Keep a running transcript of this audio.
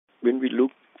when we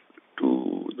look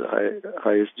to the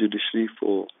highest judiciary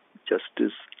for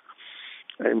justice,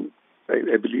 I'm,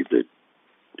 I believe that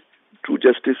true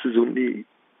justice is only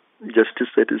justice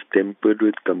that is tempered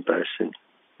with compassion.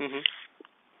 Mhm.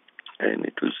 And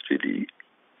it is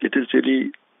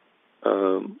really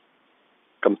um,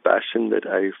 compassion that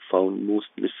I found most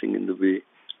missing in the way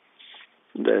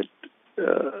that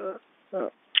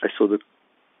I saw the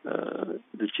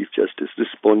Chief Justice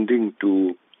responding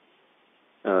to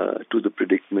the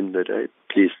predicament that I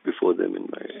placed before them in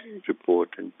my report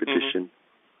and Mhm. petition.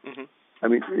 Mhm. I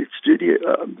mean, it's really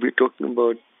we're talking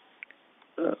about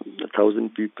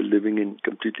 1,000 people living in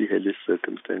completely hellish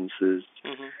circumstances,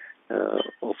 Mhm.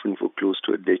 often for close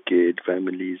to a decade,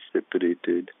 families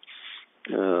separated,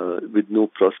 with no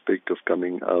prospect of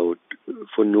coming out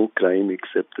for no crime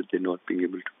except that they're not being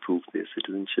able to prove their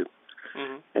citizenship,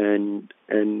 Mhm. and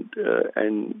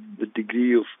the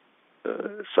degree of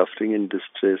suffering and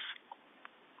distress,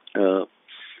 uh,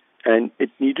 and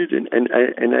it needed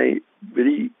and I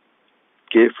very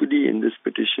carefully in this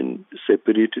petition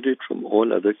separated it from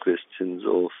all other questions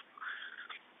of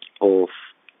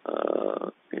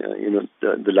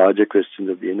the larger questions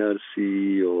of the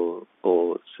NRC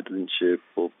or citizenship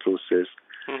or process.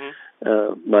 Mhm.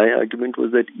 My argument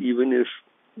was that even if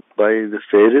by the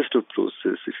fairest of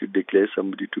process, if you declare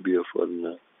somebody to be a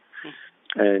foreigner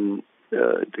and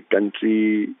the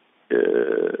country,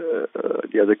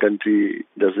 the other country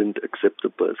doesn't accept the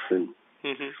person,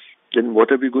 Mhm. then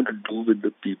what are we going to do with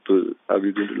the people? Are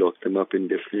we going to lock them up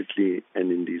indefinitely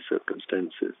and in these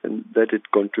circumstances? And that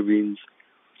it contravenes,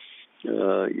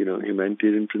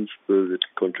 humanitarian principles. It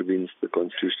contravenes the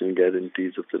constitutional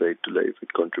guarantees of the right to life.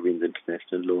 It contravenes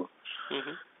international law.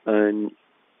 Mhm. And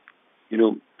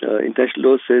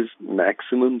international law says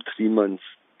maximum 3 months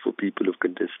for people of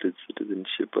contested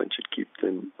citizenship. One can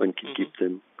Mhm. keep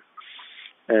them.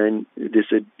 And they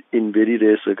said in very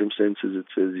rare circumstances, it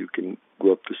says you can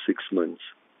go up to 6 months.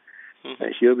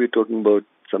 Mhm. Here we're talking about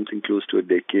something close to a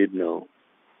decade now,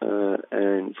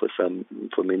 and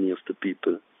for many of the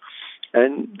people.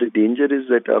 And the danger is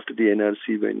that after the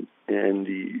NRC went and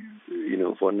the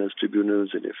foreigners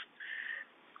tribunals, and if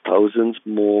thousands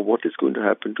more, what is going to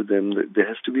happen to them? There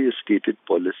has to be a stated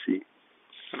policy,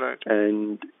 Right.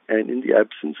 and in the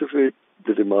absence of it,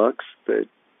 the remarks that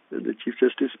the Chief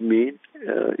Justice made,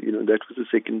 that was the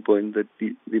second point, that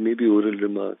they may be oral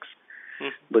remarks,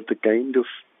 Mhm. but the kind of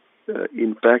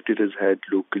impact it has had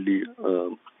locally,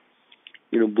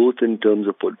 both in terms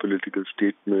of political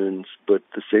statements, but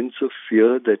the sense of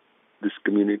fear that this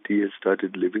community has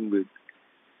started living with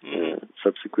Mhm.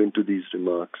 subsequent to these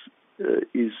remarks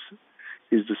is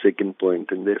the second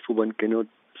point, and therefore one cannot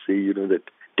say that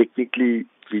technically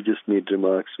we just made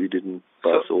remarks, we didn't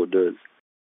pass So. orders.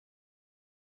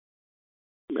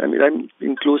 I mean, I'm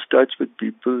in close touch with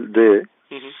people there,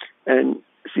 Mhm. and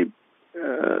see,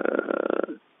 uh,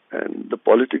 and the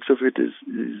politics of it is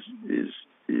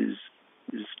is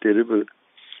is terrible.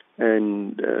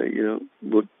 And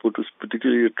what was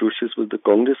particularly atrocious was the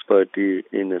Congress party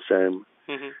in Assam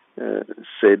Mhm. uh,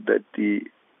 said that the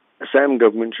Assam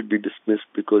government should be dismissed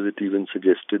because it even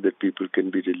suggested that people can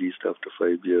be released after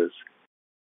 5 years.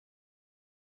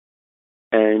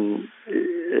 And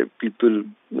people,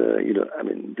 I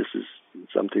mean, this is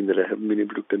something that I haven't been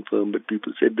able to confirm, but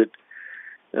people said that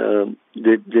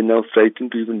they're now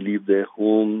frightened to even leave their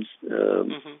homes.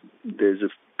 Mhm. There's a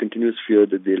continuous fear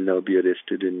that they'll now be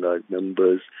arrested in large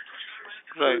numbers.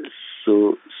 Right.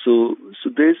 So, so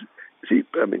there's, see,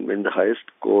 I mean, when the highest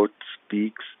court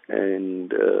speaks,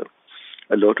 and a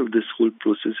lot of this whole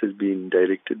process has been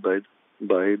directed by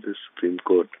the Supreme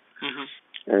Court, Mhm.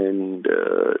 and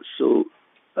so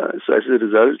as a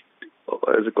result,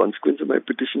 as a consequence of my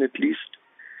petition, at least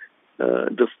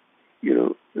the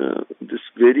this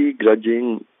very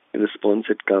grudging response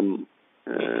had come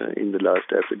Mhm. in the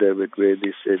last affidavit, where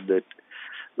they said that,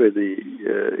 where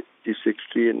the Chief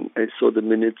Secretary, and I saw the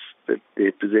minutes that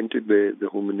they presented by the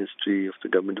Home Ministry of the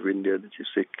Government of India, the Chief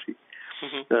Secretary,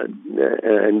 Mhm.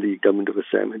 and the Government of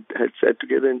Assam had sat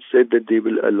together and said that they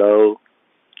will allow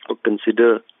or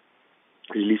consider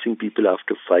releasing people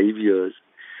after 5 years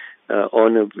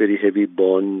on a very heavy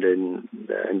bond, and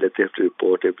that they have to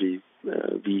report every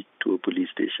week to a police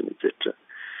station, etc.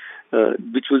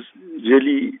 Which was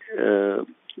really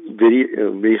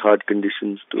very hard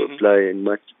conditions to Mhm. apply, and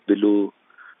much below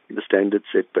the standards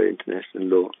set by international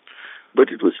law.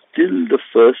 But it was still the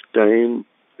first time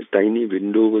a tiny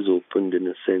window was opened, in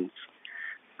a sense,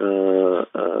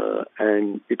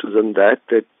 and it was on that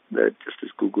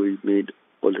Justice Gogoi made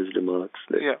all his remarks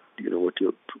that Yeah. what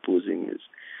you're proposing is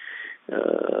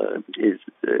is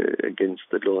against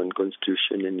the law and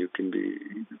constitution, and you can be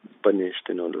punished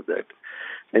and all of that.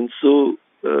 And so,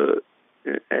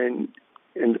 and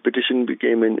the petition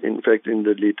became, in fact, in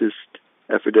the latest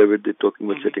affidavit, they're talking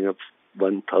about setting up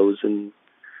 1,000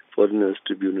 foreigners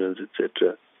tribunals,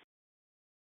 etc.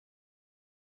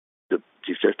 The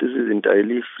Chief Justice is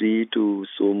entirely free to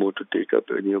so more to take up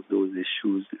any of those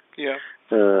issues. Yeah.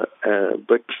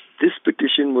 But this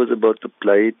petition was about the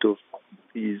plight of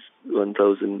these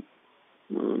 1,000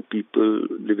 people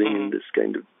living in this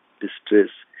kind of distress.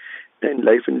 And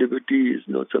life and liberty is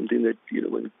not something that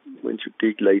one should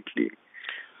take lightly.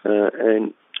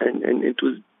 And it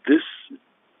was this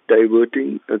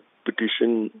diverting a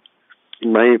petition,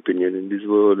 in my opinion, and these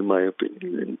were all in my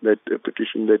opinion, and that a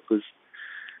petition that was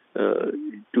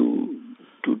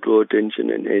to draw attention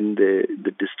and end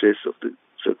the distress of the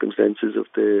circumstances of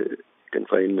the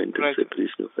confinement and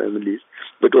separation of families,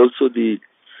 but also the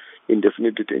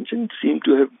indefinite detention seemed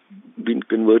to have been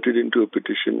converted into a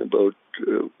petition about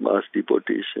mass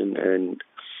deportation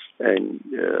and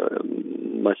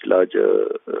much larger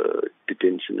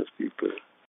detention of people.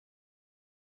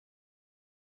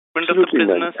 Absolutely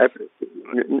none.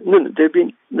 No, there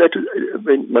been that was,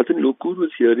 when Madan Lokur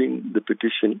was hearing the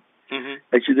petition.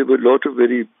 Actually, there were a lot of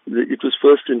it was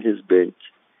first in his bench,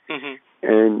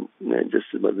 and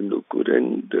Justice Madan Lokur,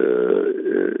 and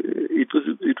it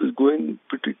was going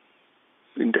pretty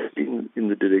in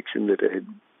the direction that I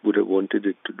would have wanted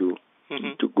it to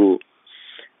go,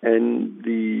 and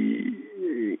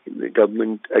the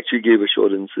government actually gave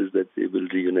assurances that they will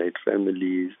reunite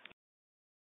families.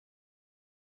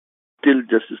 Till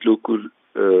Justice Lokur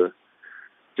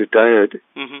retired,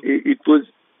 it was,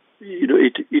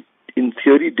 it in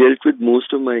theory dealt with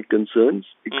most of my concerns,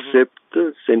 except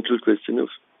the central question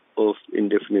of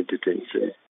indefinite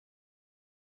detention.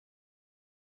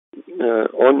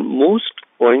 On most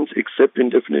points, except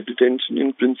indefinite detention,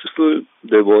 in principle,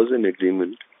 there was an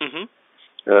agreement.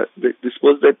 This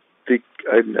was that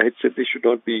I had said they should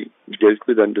not be dealt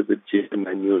with under the jail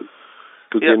manual,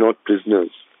 because they're not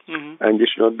prisoners. And they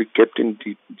should not be kept in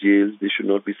jails. They should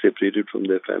not be separated from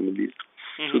their families.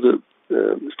 So the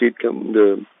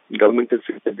government has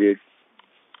said that they're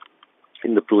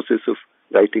in the process of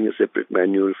writing a separate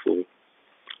manual for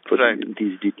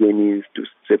these detainees, to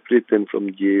separate them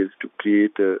from jails, to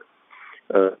create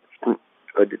a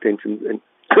detention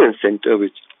center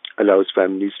which allows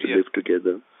families to live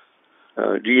together,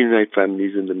 reunite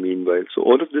families in the meanwhile. So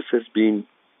all of this has been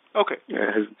and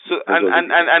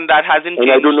that hasn't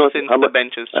changed since the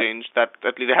bench has changed. That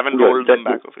at least they haven't rolled them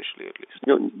back officially, at least.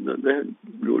 No, they haven't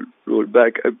rolled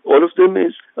back. All of them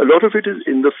a lot of it is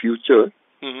in the future.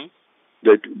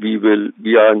 That we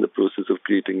are in the process of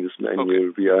creating this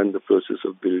manual. We are in the process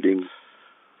of building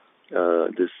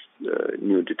this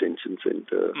new detention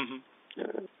center,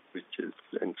 which is,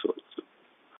 and so on. So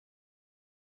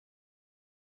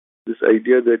this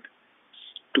idea that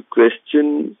to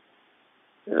question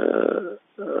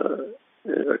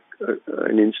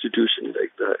an institution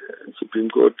like the Supreme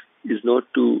Court is not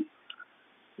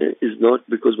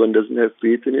because one doesn't have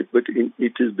faith in it, but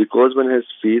it is because one has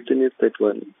faith in it that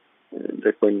one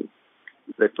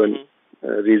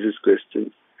raises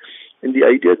questions. And the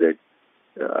idea that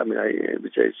I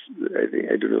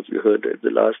don't know if you heard, the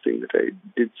last thing that I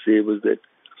did say was that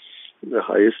the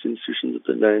highest institutions of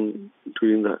the land,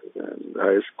 including the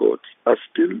highest courts, are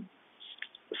still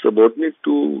subordinate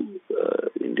to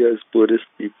India's poorest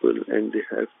people, and they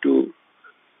have to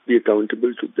be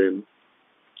accountable to them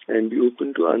and be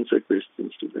open to answer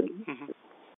questions to them.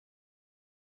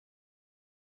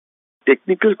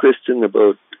 Technical question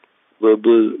about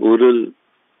oral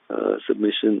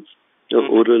submissions,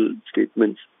 oral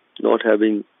statements not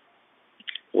having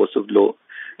force of law.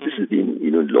 This has been,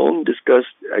 long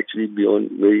discussed, actually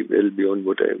very well beyond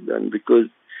what I have done, because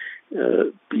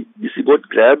you see, what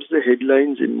grabs the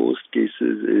headlines in most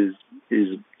cases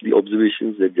is the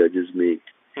observations that judges make,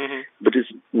 but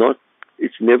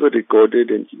it's never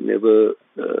recorded and never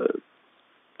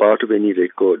part of any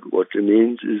record. What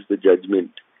remains is the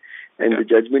judgment, and the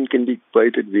judgment can be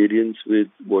quite at variance with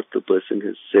what the person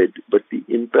has said, but the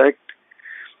impact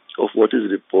of what is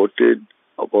reported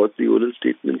about the oral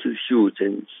statements is huge,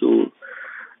 and so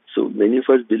many of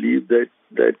us believe that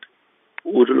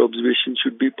oral observation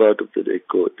should be part of the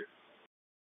record.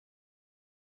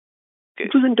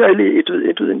 It was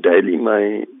entirely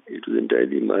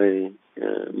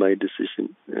my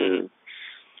decision.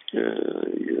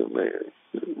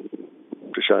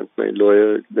 Prashant, my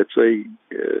lawyer, that's why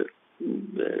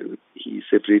he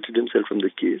separated himself from the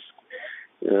case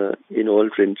in all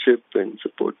friendship and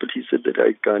support. But he said that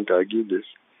I can't argue this,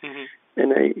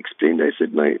 And I explained. I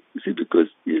said, because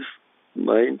if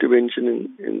my intervention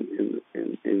in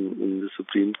the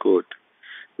Supreme Court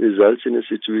results in a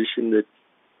situation that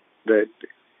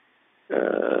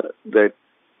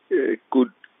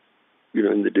could,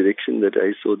 in the direction that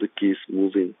I saw the case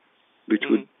moving, which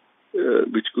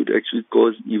could actually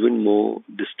cause even more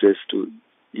distress to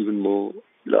even more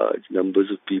large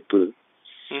numbers of people.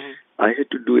 I had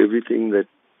to do everything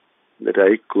that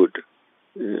I could,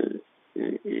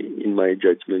 in my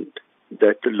judgment,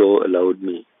 that the law allowed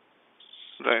me,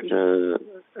 right,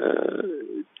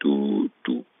 to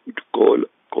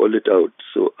call it out.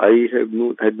 So I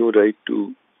had no right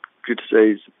to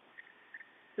criticize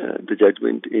the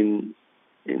judgment in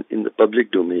the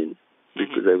public domain,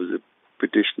 because I was a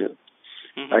petitioner.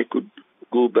 I could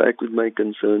go back with my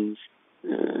concerns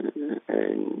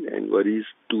and worries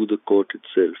to the court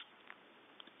itself.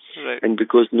 Right. And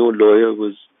because no lawyer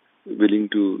was willing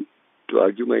to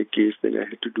argue my case, then I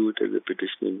had to do it as a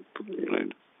petitioner.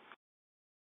 Right.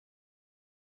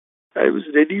 I was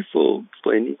ready for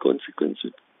any consequence,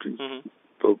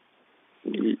 for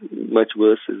much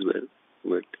worse as well,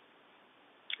 but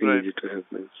I needed to have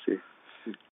my say.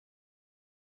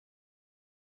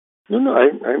 No,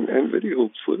 I'm very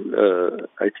hopeful.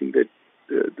 I think that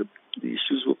the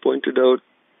issues were pointed out.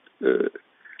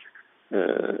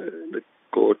 The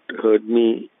court heard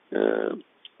me,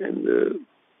 and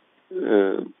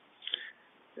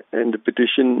the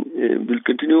petition will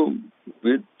continue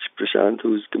with Prashant,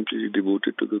 who is completely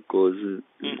devoted to the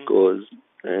cause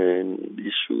and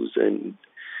issues, and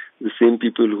the same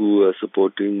people who are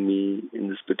supporting me in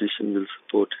this petition will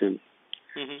support him.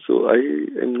 So I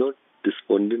am not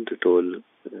despondent at all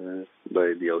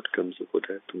by the outcomes of what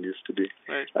happened yesterday.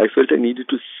 Right. I felt I needed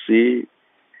to say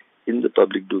in the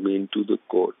public domain to the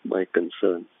court my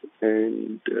concerns,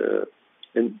 and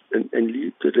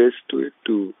leave the rest to it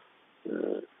to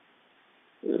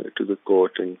the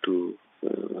court and to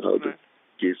how the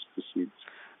case proceeds.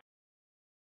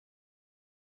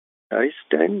 I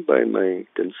stand by my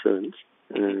concerns,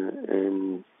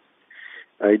 and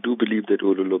I do believe that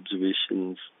oral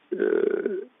observations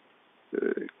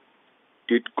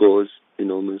did cause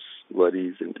enormous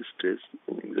worries and distress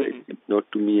and anxiety,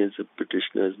 not to me as a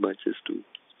petitioner as much as to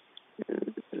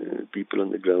people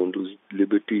on the ground whose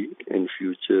liberty and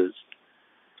futures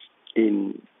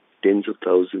in tens of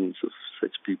thousands of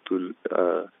such people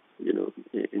are,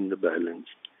 in the balance.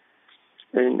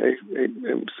 And I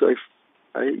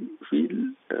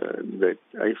feel that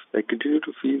I continue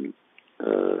to feel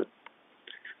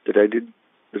that I did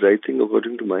the right thing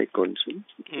according to my conscience.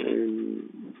 And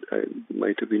I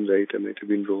might have been right, I might have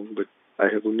been wrong, but I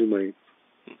have only my...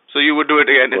 So you would do it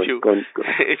again if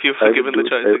you were given the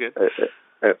choice again?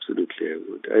 Absolutely,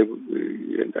 I would.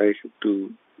 And I have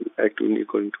to act only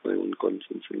according to my own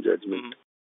conscience and judgment.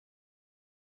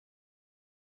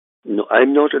 No,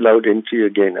 I'm not allowed entry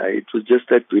again. It was just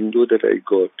that window that I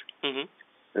got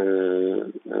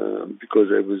because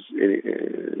I was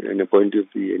an appointee of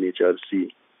the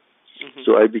NHRC.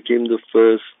 So I became the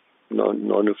first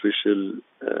non-official,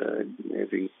 I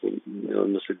think,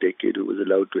 almost a decade, who was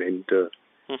allowed to enter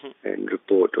and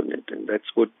report on it. And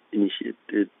that's what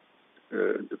initiated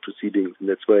the proceedings. And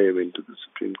that's why I went to the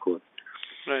Supreme Court.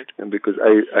 Right. And because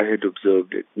I had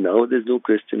observed it. Now there's no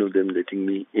question of them letting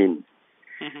me in.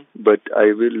 But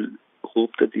I will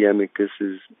hope that the amicus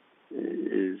is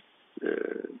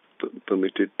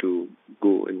permitted to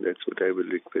go, and that's what I will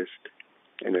request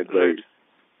and advise.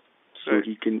 So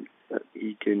he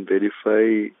can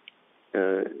verify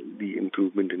the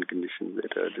improvement in conditions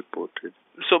that are reported.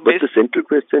 But the central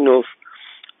question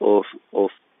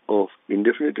of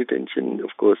indefinite detention,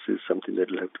 of course, is something that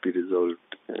will have to be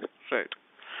resolved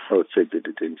outside the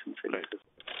detention center. Right.